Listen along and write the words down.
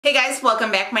Hey guys,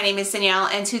 welcome back. My name is Danielle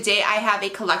and today I have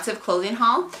a collective clothing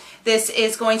haul. This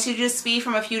is going to just be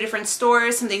from a few different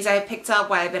stores, some things I have picked up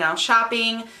while I've been out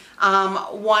shopping.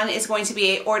 One is going to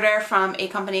be an order from a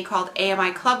company called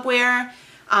AMI CLUBWEAR.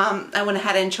 I went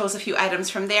ahead and chose a few items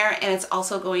from there, and it's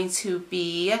also going to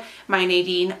be my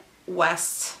Nadine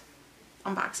West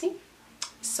unboxing.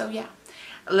 So yeah,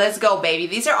 let's go baby.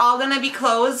 These are all going to be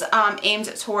clothes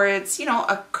aimed towards, you know,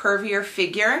 a curvier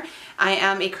figure. I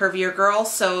am a curvier girl,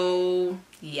 so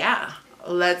yeah,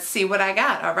 let's see what I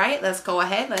got. All right, let's go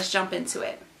ahead. Let's jump into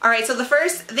it. All right, so the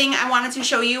first thing I wanted to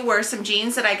show you were some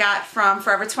jeans that I got from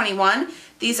Forever 21.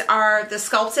 These are the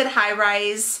sculpted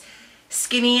high-rise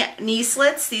skinny knee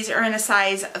slits. These are in a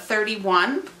size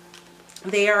 31.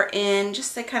 They are in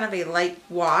just a kind of a light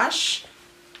wash.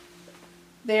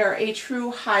 They are a true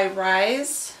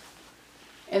high-rise,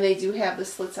 and they do have the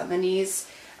slits on the knees.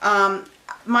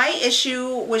 My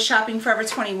issue with shopping Forever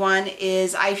 21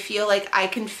 is I feel like I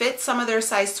can fit some of their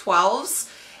size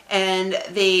 12s and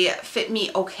they fit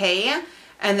me okay,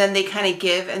 and then they kind of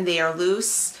give and they are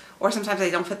loose, or sometimes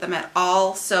I don't fit them at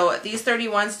all. So these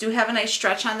 31s do have a nice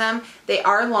stretch on them. They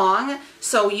are long,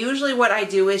 so usually what I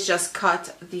do is just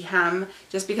cut the hem,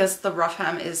 just because the rough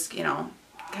hem is, you know,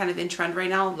 kind of in trend right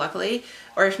now, luckily.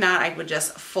 Or if not, I would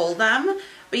just fold them.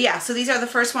 But yeah, so these are the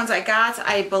first ones I got.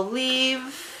 I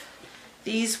believe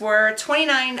these were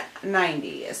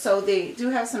 $29.90. So they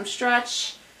do have some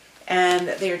stretch, and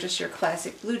they are just your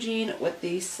classic blue jean with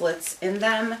the slits in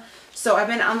them. So I've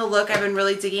been on the look. I've been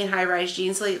really digging high-rise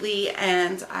jeans lately,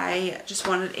 and I just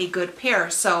wanted a good pair.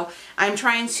 So I'm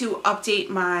trying to update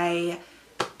my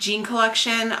jean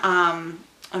collection.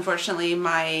 Unfortunately,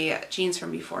 my jeans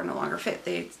from before no longer fit.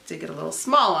 They did get a little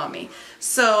small on me.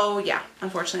 So yeah,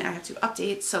 unfortunately I have to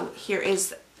update. So here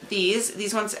is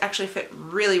these ones actually fit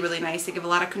really, really nice. They give a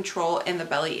lot of control in the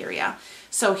belly area.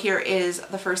 So here is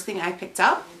the first thing I picked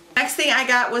up. Next thing I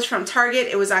got was from Target.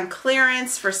 It was on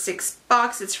clearance for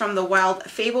 $6. It's from the Wild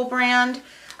FABLE brand.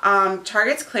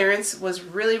 Target's clearance was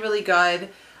really, really good.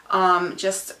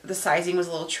 Just the sizing was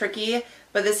a little tricky,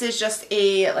 but this is just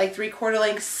a like 3/4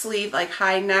 length sleeve, like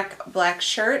high neck black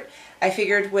shirt. I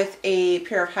figured with a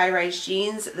pair of high-rise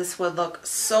jeans this would look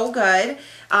so good.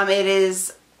 It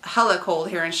is hella cold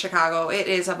here in Chicago. It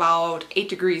is about 8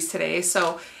 degrees today,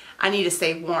 so I need to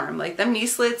stay warm. Like them knee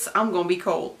slits, I'm gonna be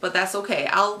cold, but that's okay.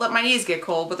 I'll let my knees get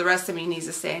cold, but the rest of me needs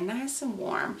to stay nice and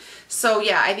warm. So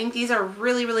yeah, I think these are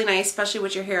really, really nice, especially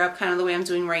with your hair up kind of the way I'm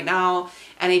doing right now,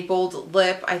 and a bold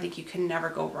lip. I think you can never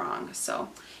go wrong. So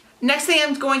next thing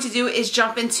I'm going to do is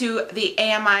jump into the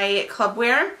AMI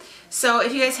CLUBWEAR. So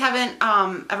if you guys haven't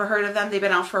ever heard of them, they've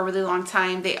been out for a really long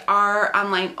time. They are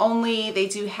online only. They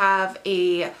do have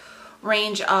a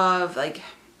range of like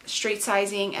straight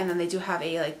sizing, and then they do have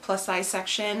a like plus size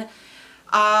section.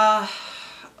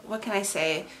 What can I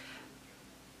say?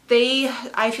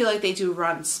 I feel like they do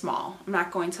run small. I'm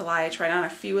not going to lie. I tried on a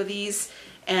few of these,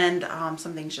 and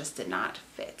some things just did not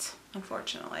fit,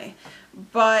 unfortunately.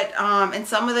 But and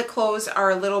some of the clothes are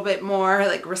a little bit more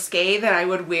like risque than I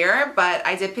would wear, but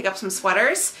I did pick up some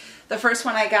sweaters. The first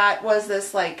one I got was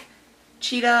this like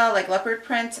cheetah, like leopard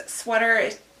print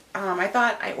sweater. I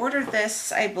thought I ordered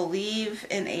this, I believe,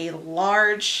 in a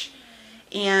large,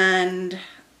 and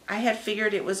I had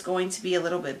figured it was going to be a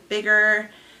little bit bigger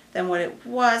than what it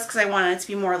was, because I wanted it to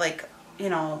be more like, you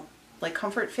know, like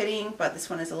comfort fitting, but this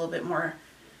one is a little bit more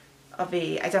of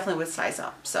a, I definitely would size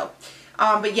up. So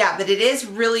but yeah, but it is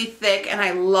really thick, and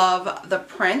I love the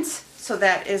print. So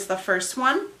that is the first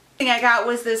one. Thing I got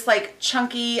was this like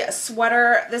chunky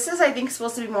sweater. This is, I think,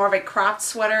 supposed to be more of a cropped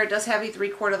sweater. It does have a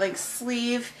 3/4 length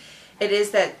sleeve. It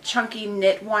is that chunky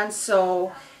knit one,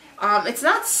 so it's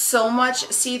not so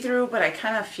much see-through, but I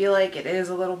kind of feel like it is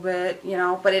a little bit, you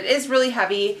know, but it is really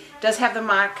heavy. It does have the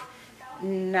mock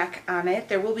neck on it.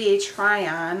 There will be a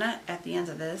try-on at the end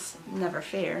of this, never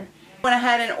fair. Went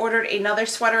ahead and ordered another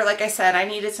sweater. Like I said, I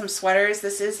needed some sweaters.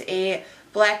 This is a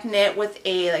black knit with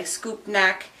a like scoop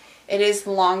neck. It is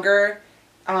longer.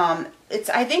 I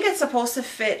think it's supposed to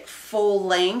fit full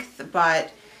length,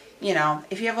 but you know,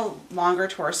 if you have a longer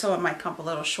torso, it might come up a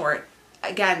little short.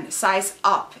 Again, size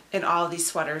up in all of these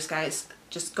sweaters, guys.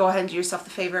 Just go ahead and do yourself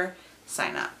the favor,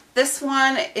 sign up. This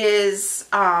one is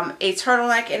a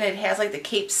turtleneck, and it has like the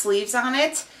cape sleeves on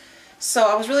it. So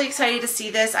I was really excited to see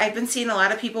this. I've been seeing a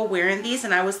lot of people wearing these,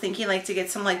 and I was thinking like to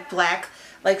get some like black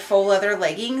like faux leather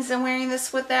leggings and wearing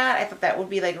this with that. I thought that would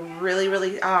be like really,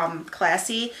 really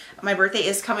classy. My birthday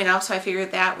is coming up, so I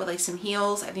figured that with like some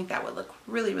heels, I think that would look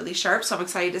really, really sharp. So I'm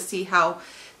excited to see how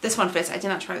this one fits. I did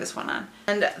not try this one on.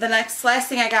 And the last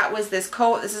thing I got was this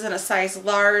coat. This is in a size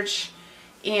large,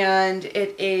 and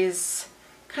it is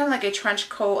kind of like a trench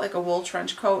coat, like a wool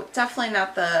trench coat. Definitely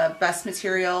not the best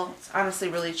material. It's honestly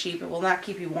really cheap. It will not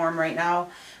keep you warm right now,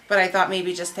 but I thought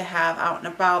maybe just to have out and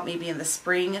about, maybe in the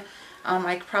spring,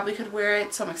 I probably could wear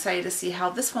it. So I'm excited to see how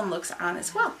this one looks on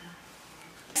as well.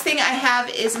 Next thing I have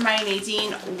is my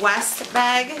Nadine West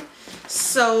bag.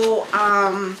 So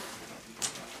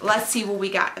let's see what we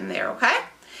got in there, okay?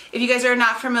 If you guys are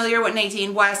not familiar with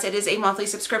Nadine West, it is a monthly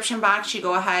subscription box. You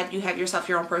go ahead, you have yourself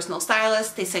your own personal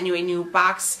stylist. They send you a new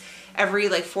box every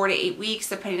like 4 to 8 weeks,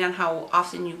 depending on how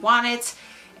often you want it.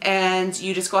 And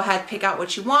you just go ahead, pick out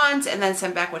what you want, and then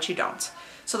send back what you don't.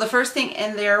 So the first thing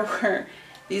in there were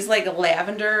these like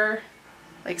lavender,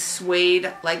 like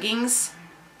suede leggings.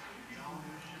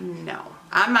 No,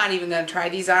 I'm not even going to try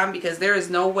these on because there is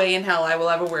no way in hell I will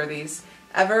ever wear these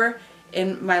ever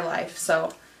in my life.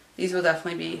 So these will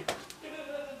definitely be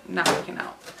not working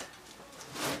out.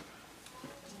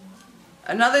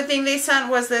 Another thing they sent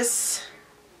was this.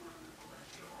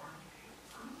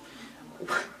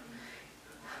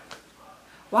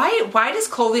 Why does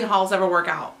clothing hauls ever work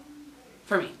out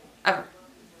for me? Ever.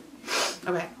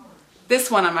 Okay. This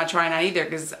one I'm not trying on either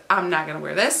because I'm not going to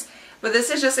wear this. But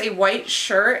this is just a white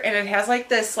shirt and it has like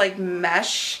this like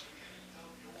mesh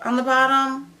on the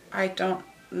bottom. I don't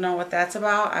know what that's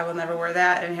about. I will never wear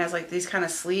that. And it has like these kind of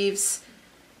sleeves.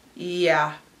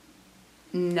 Yeah.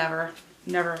 Never.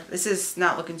 Never. This is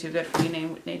not looking too good for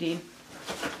you, Nadine.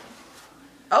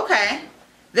 Okay.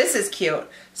 This is cute.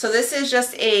 So this is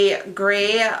just a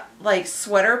gray like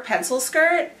sweater pencil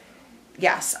skirt.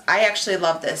 Yes, I actually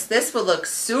love this. This would look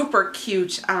super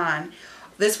cute on.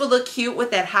 This would look cute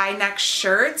with that high neck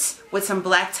shirt with some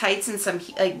black tights and some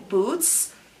like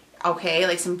boots. Okay,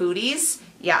 like some booties.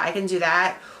 Yeah, I can do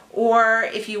that. Or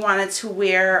if you wanted to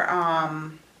wear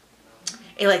a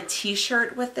like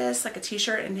t-shirt with this, like a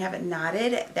t-shirt and have it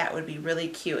knotted, that would be really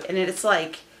cute. And it's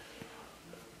like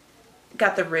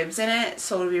got the ribs in it,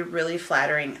 so it would be really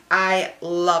flattering. I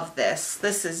love this.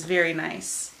 This is very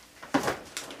nice.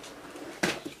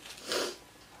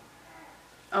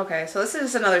 Okay, so this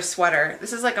is another sweater.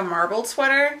 This is like a marbled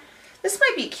sweater. This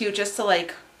might be cute just to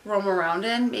like roam around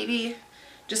in, maybe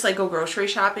just like go grocery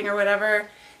shopping or whatever.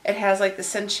 It has like the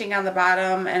cinching on the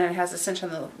bottom and it has a cinch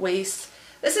on the waist.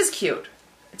 This is cute.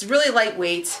 It's really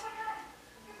lightweight.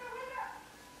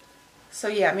 So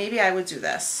yeah, maybe I would do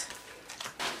this.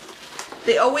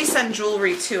 They always send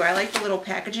jewelry too. I like the little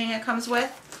packaging it comes with.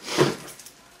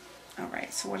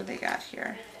 Alright, so what do they got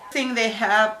here? Thing they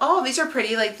have, oh, these are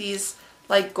pretty, like these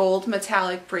like gold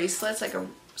metallic bracelets, like a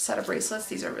set of bracelets.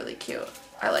 These are really cute.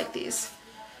 I like these.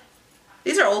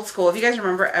 These are old school. If you guys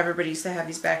remember, everybody used to have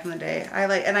these back in the day. I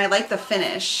like the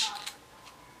finish.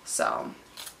 So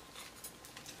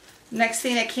next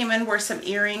thing that came in were some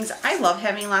earrings. I love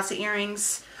having lots of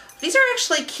earrings. These are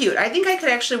actually cute. I think I could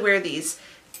actually wear these.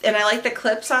 And I like the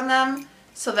clips on them.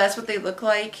 So that's what they look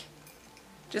like.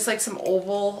 Just like some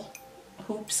oval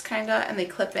hoops kinda, and they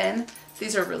clip in.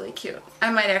 These are really cute.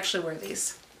 I might actually wear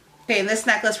these. Okay, and this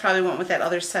necklace probably went with that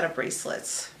other set of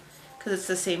bracelets because it's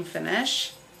the same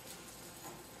finish.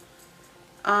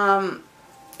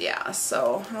 Yeah,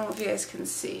 so I don't know if you guys can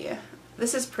see.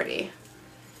 This is pretty.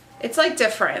 It's like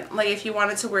different. Like if you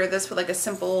wanted to wear this with like a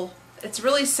simple, it's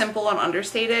really simple and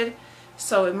understated.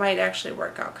 So it might actually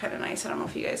work out kind of nice. I don't know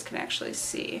if you guys can actually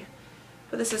see.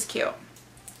 But this is cute.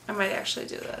 I might actually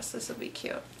do this. This would be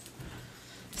cute.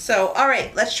 So,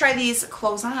 alright, let's try these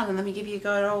clothes on and let me give you a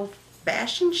good old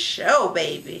fashion show,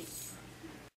 baby.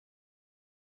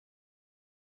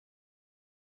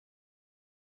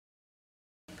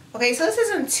 Okay, so this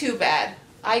isn't too bad.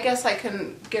 I guess I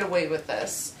can get away with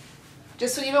this.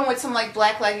 Just so even with some like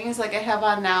black leggings like I have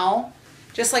on now,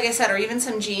 just like I said, or even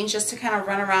some jeans just to kind of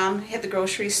run around, hit the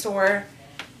grocery store.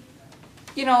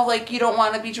 You know, like you don't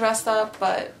want to be dressed up,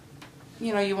 but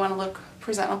you know, you want to look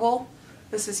presentable.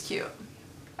 This is cute.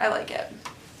 I like it.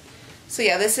 So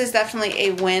yeah, this is definitely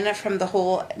a win from the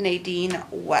whole Nadine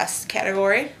West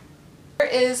category. Here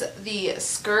is the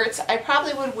skirt. I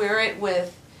probably would wear it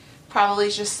with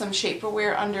probably just some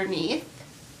shapewear underneath.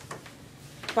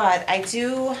 But I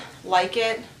do like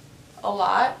it a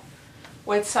lot.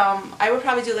 With some, I would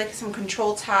probably do like some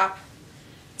control top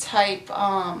type,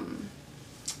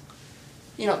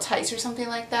 you know, tights or something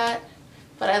like that.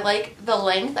 But I like the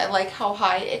length. I like how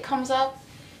high it comes up.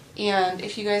 And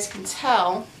if you guys can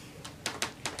tell,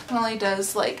 it only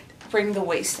does like bring the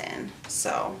waist in.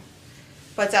 So,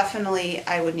 but definitely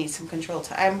I would need some control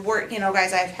time. You know,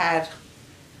 guys, I've had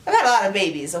a lot of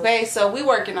babies, okay? So we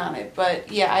working on it.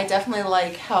 But yeah, I definitely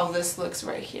like how this looks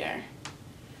right here.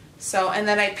 So, and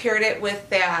then I paired it with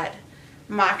that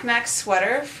mock neck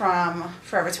sweater from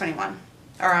Forever 21.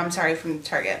 Or I'm sorry, from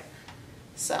Target.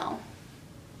 So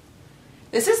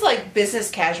this is like business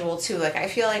casual too. Like I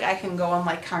feel like I can go and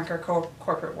like conquer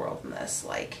corporate world in this.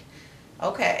 Like,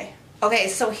 okay. Okay,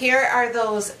 so here are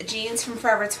those jeans from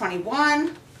Forever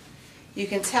 21. You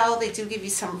can tell they do give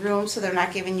you some room, so they're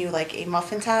not giving you like a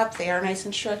muffin top. They are nice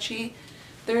and stretchy.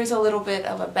 There is a little bit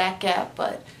of a back gap,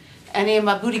 but any of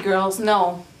my booty girls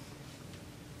know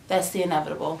that's the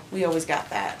inevitable. We always got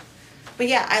that. But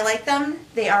yeah, I like them.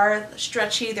 They are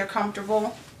stretchy, they're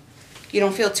comfortable. You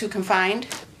don't feel too confined.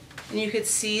 And you could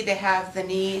see they have the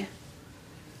knee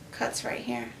cuts right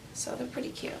here. So they're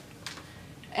pretty cute.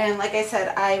 And like I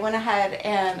said, I went ahead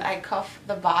and I cuffed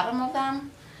the bottom of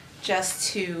them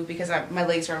just to, because my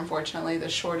legs are unfortunately the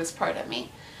shortest part of me.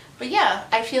 But yeah,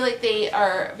 I feel like they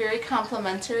are very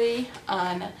complimentary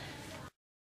on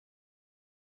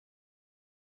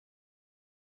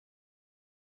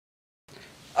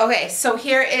okay, so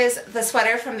here is the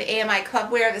sweater from the AMI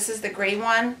CLUBWEAR. This is the gray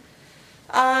one.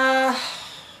 I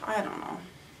don't know.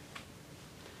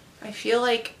 I feel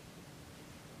like,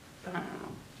 I don't know.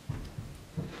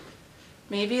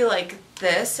 Maybe like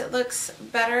this, it looks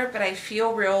better, but I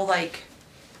feel real like,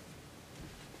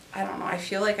 I don't know, I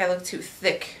feel like I look too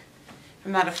thick.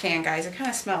 I'm not a fan, guys. It kind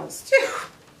of smells too.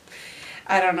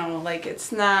 I don't know, like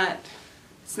it's not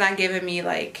giving me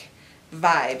like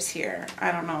vibes here.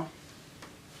 I don't know.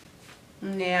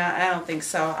 Yeah, I don't think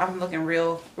so. I'm looking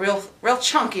real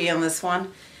chunky in this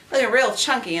one. Looking real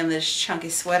chunky in this chunky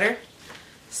sweater.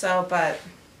 So, but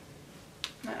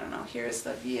I don't know. Here's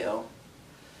the view.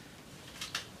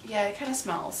 Yeah, it kind of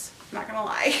smells. I'm not gonna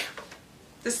lie.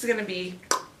 This is gonna be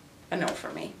a no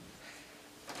for me.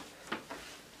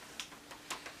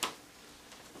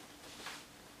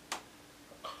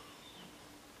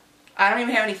 I don't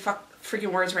even have any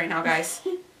freaking words right now, guys.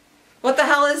 What the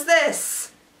hell is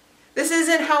this? This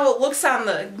isn't how it looks on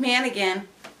the mannequin.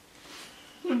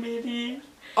 Maybe.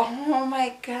 Oh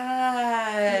my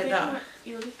god.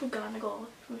 You look like McGonagall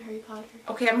from Harry Potter.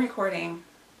 Okay, I'm recording.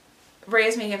 Ray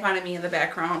is making fun of me in the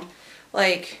background.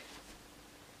 Like,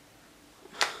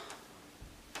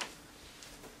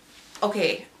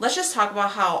 okay, let's just talk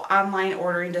about how online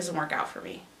ordering doesn't work out for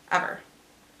me. Ever.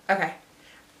 Okay.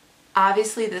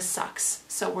 Obviously this sucks,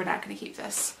 so we're not going to keep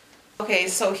this. Okay,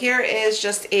 so here is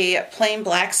just a plain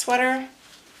black sweater.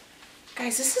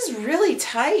 Guys, this is really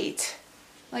tight.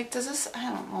 Like, does this, I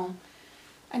don't know.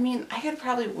 I mean, I could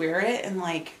probably wear it and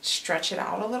like stretch it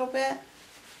out a little bit.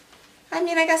 I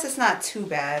mean, I guess it's not too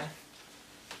bad.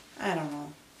 I don't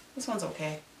know. This one's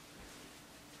okay.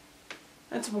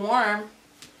 It's warm.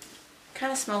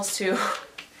 Kind of smells too.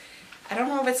 I don't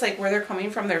know if it's like where they're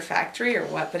coming from, their factory or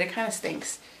what, but it kind of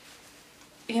stinks.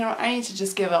 You know, I need to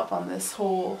just give up on this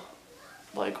whole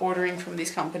like ordering from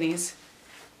these companies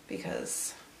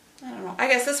because I don't know. I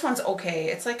guess this one's okay.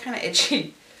 It's like kind of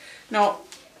itchy. No,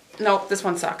 this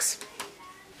one sucks.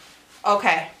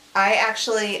 Okay, I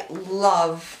actually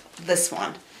love this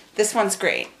one. This one's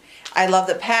great. I love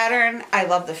the pattern. I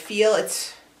love the feel.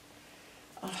 It's,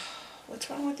 what's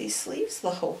wrong with these sleeves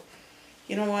though?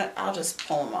 You know what? I'll just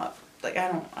pull them up. Like I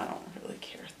don't really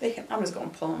care. I'm just gonna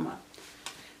pull them up.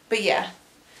 But yeah,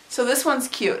 so this one's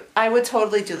cute. I would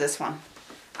totally do this one.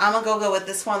 I'm gonna go with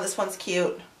this one. This one's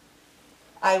cute.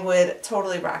 I would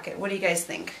totally rock it. What do you guys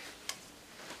think?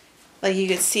 Like you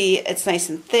can see, it's nice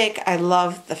and thick. I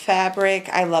love the fabric.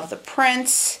 I love the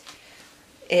print.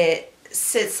 It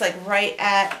sits like right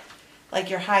at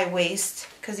like your high waist,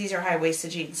 because these are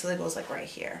high-waisted jeans, so it goes like right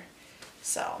here.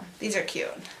 So these are cute.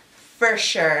 For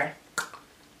sure.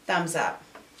 Thumbs up.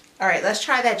 All right, let's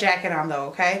try that jacket on though,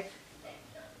 okay?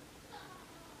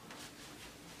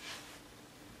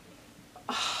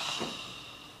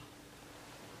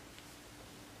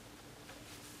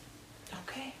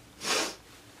 Okay.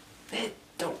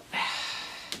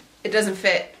 It doesn't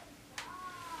fit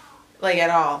like at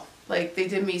all. Like they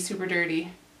did me super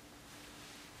dirty.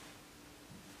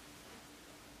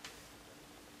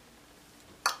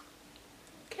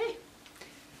 Okay.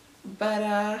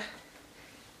 But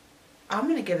I'm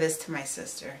gonna give this to my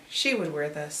sister. She would wear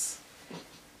this.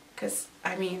 Cause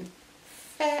I mean,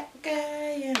 fat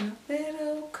guy in a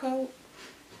little coat.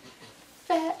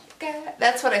 Fat guy.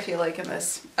 That's what I feel like in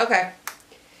this. Okay.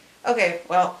 Okay,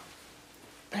 well,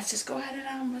 let's just go ahead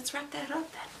and let's wrap that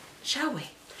up then. Shall we?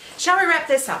 Shall we wrap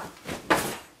this up?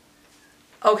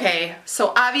 Okay,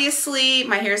 so obviously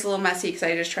my hair's a little messy because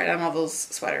I just tried on all those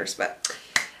sweaters, but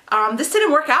this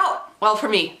didn't work out well for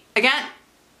me. Again.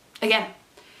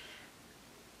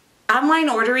 Online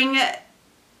ordering,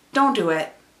 don't do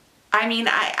it. I mean,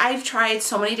 I've tried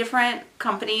so many different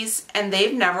companies and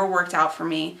they've never worked out for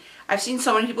me. I've seen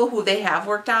so many people who they have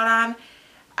worked out on.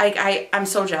 I'm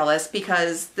so jealous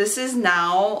because this is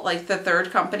now like the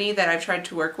third company that I've tried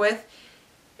to work with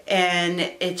and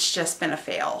it's just been a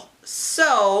fail.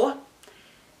 So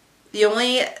the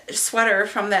only sweater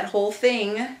from that whole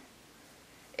thing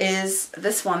is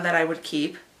this one that I would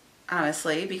keep,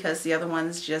 honestly, because the other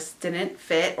ones just didn't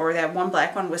fit, or that one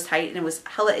black one was tight and it was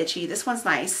hella itchy. This one's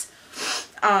nice.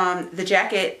 The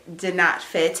jacket did not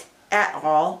fit at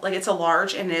all. Like, it's a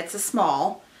large and it's a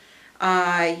small.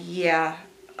 Yeah.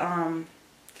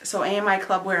 So AMI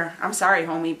Clubwear, I'm sorry,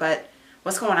 homie, but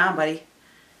what's going on, buddy?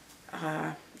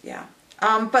 Yeah.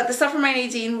 But the stuff from my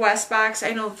Nadine West box,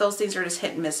 I know those things are just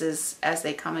hit and misses as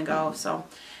they come and go, so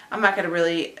I'm not going to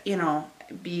really, you know,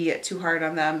 be too hard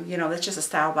on them. You know, that's just a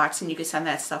style box and you can send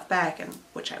that stuff back, and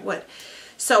which I would.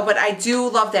 So, but I do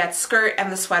love that skirt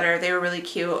and the sweater. They were really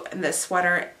cute, and this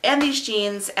sweater and these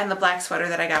jeans and the black sweater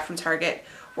that I got from Target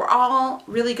were all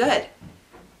really good.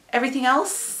 Everything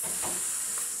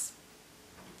else,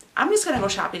 I'm just going to go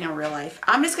shopping in real life.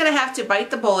 I'm just going to have to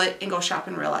bite the bullet and go shop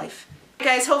in real life.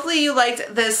 Guys, hopefully you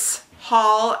liked this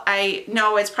haul. I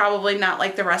know it's probably not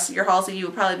like the rest of your hauls that you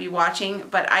would probably be watching,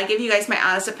 but I give you guys my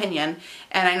honest opinion,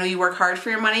 and I know you work hard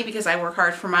for your money because I work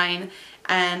hard for mine,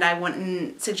 and I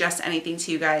wouldn't suggest anything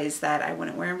to you guys that I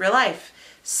wouldn't wear in real life.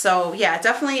 So yeah,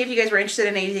 definitely if you guys were interested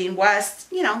in Nadine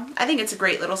West, you know, I think it's a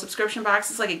great little subscription box.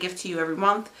 It's like a gift to you every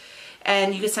month,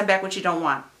 and you can send back what you don't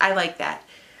want. I like that.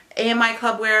 AMI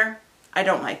Clubwear, I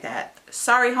don't like that.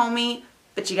 Sorry, homie,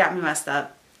 but you got me messed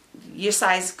up. Your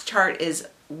size chart is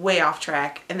way off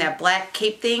track, and that black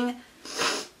cape thing,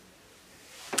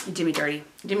 you did me dirty.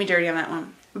 You did me dirty on that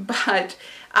one. But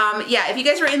yeah, if you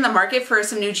guys are in the market for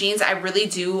some new jeans, I really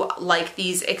do like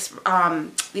these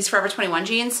Forever 21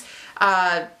 jeans.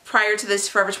 Prior to this,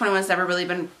 Forever 21's never really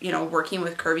been, you know, working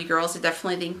with curvy girls. I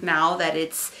definitely think now that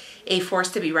it's a force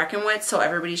to be reckoned with, so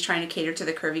everybody's trying to cater to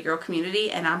the curvy girl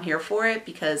community, and I'm here for it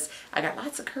because I got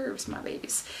lots of curves, my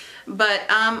babies. But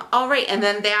all right, and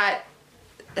then that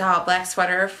black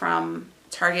sweater from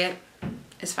Target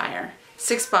is fire.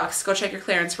 $6. Go check your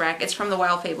clearance rack. It's from the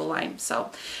Wild Fable line.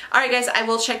 So, all right, guys, I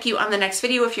will check you on the next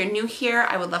video. If you're new here,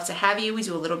 I would love to have you. We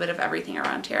do a little bit of everything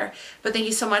around here. But thank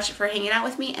you so much for hanging out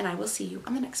with me, and I will see you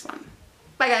on the next one.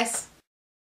 Bye, guys.